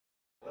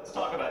Let's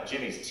talk about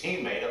Jimmy's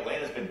teammate.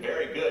 Atlanta's been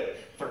very good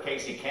for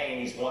Kasey Kahne.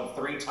 He's won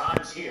 3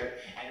 times here,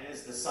 and it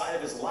is the site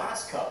of his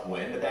last Cup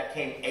win, but that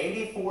came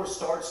 84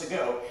 starts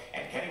ago,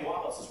 and Kenny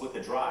Wallace is with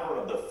the driver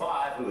of the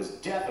 5, who is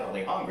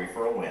definitely hungry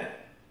for a win.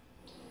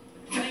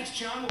 Thanks,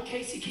 John. Well,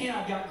 Kasey Kahne,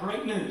 I've got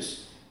great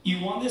news. You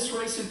won this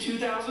race in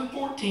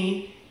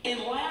 2014, and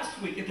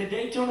last week at the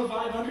Daytona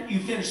 500,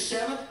 you finished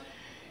 7th.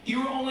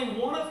 You were only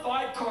one of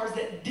 5 cars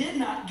that did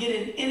not get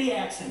in any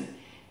accident.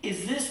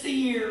 Is this the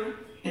year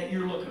that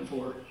you're looking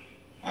for?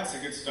 That's a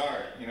good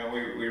start. You know,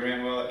 we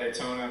ran well at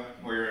Daytona.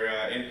 We were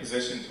in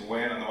position to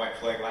win on the white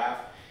flag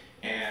lap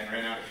and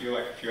ran out of fuel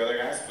like a few other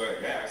guys.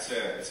 But yeah,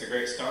 it's a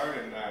great start,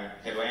 and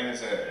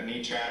Atlanta's a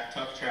neat track,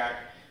 tough track,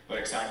 but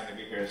exciting to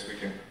be here this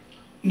weekend.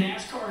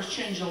 NASCAR has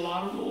changed a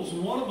lot of rules.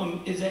 One of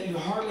them is that you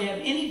hardly have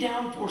any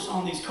downforce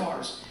on these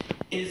cars.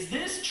 Is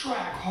this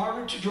track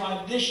harder to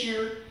drive this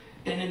year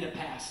than in the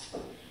past?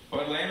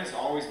 Well, Atlanta's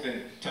always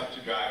been tough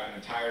to drive,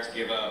 and the tires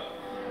give up.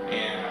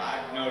 And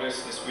I've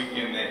noticed this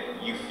weekend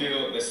that you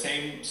feel the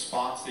same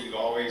spots that you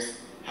always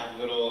have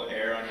little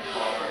air on your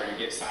car, or you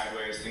get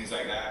sideways, things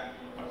like that,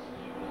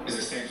 is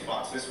the same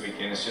spots this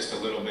weekend. It's just a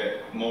little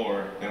bit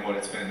more than what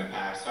it's been in the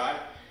past. So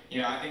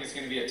I think it's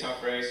going to be a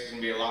tough race. There's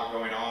going to be a lot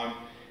going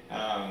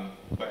on,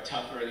 but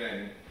tougher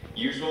than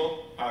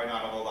usual. Probably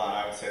not a whole lot,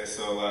 I would say.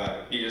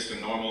 So be just a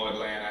normal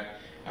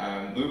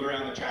Atlanta. Move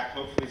around the track.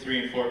 Hopefully 3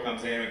 and 4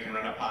 comes in. We can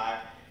run up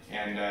high,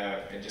 and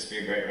it'd just be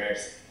a great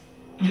race.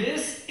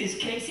 This is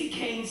Kasey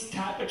Kahne's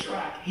type of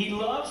track. He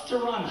loves to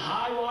run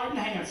high, wide, and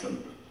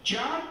handsome.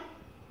 John?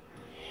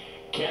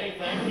 Kenny,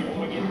 thank you.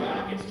 When we get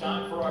back, it's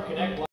time for our Connect.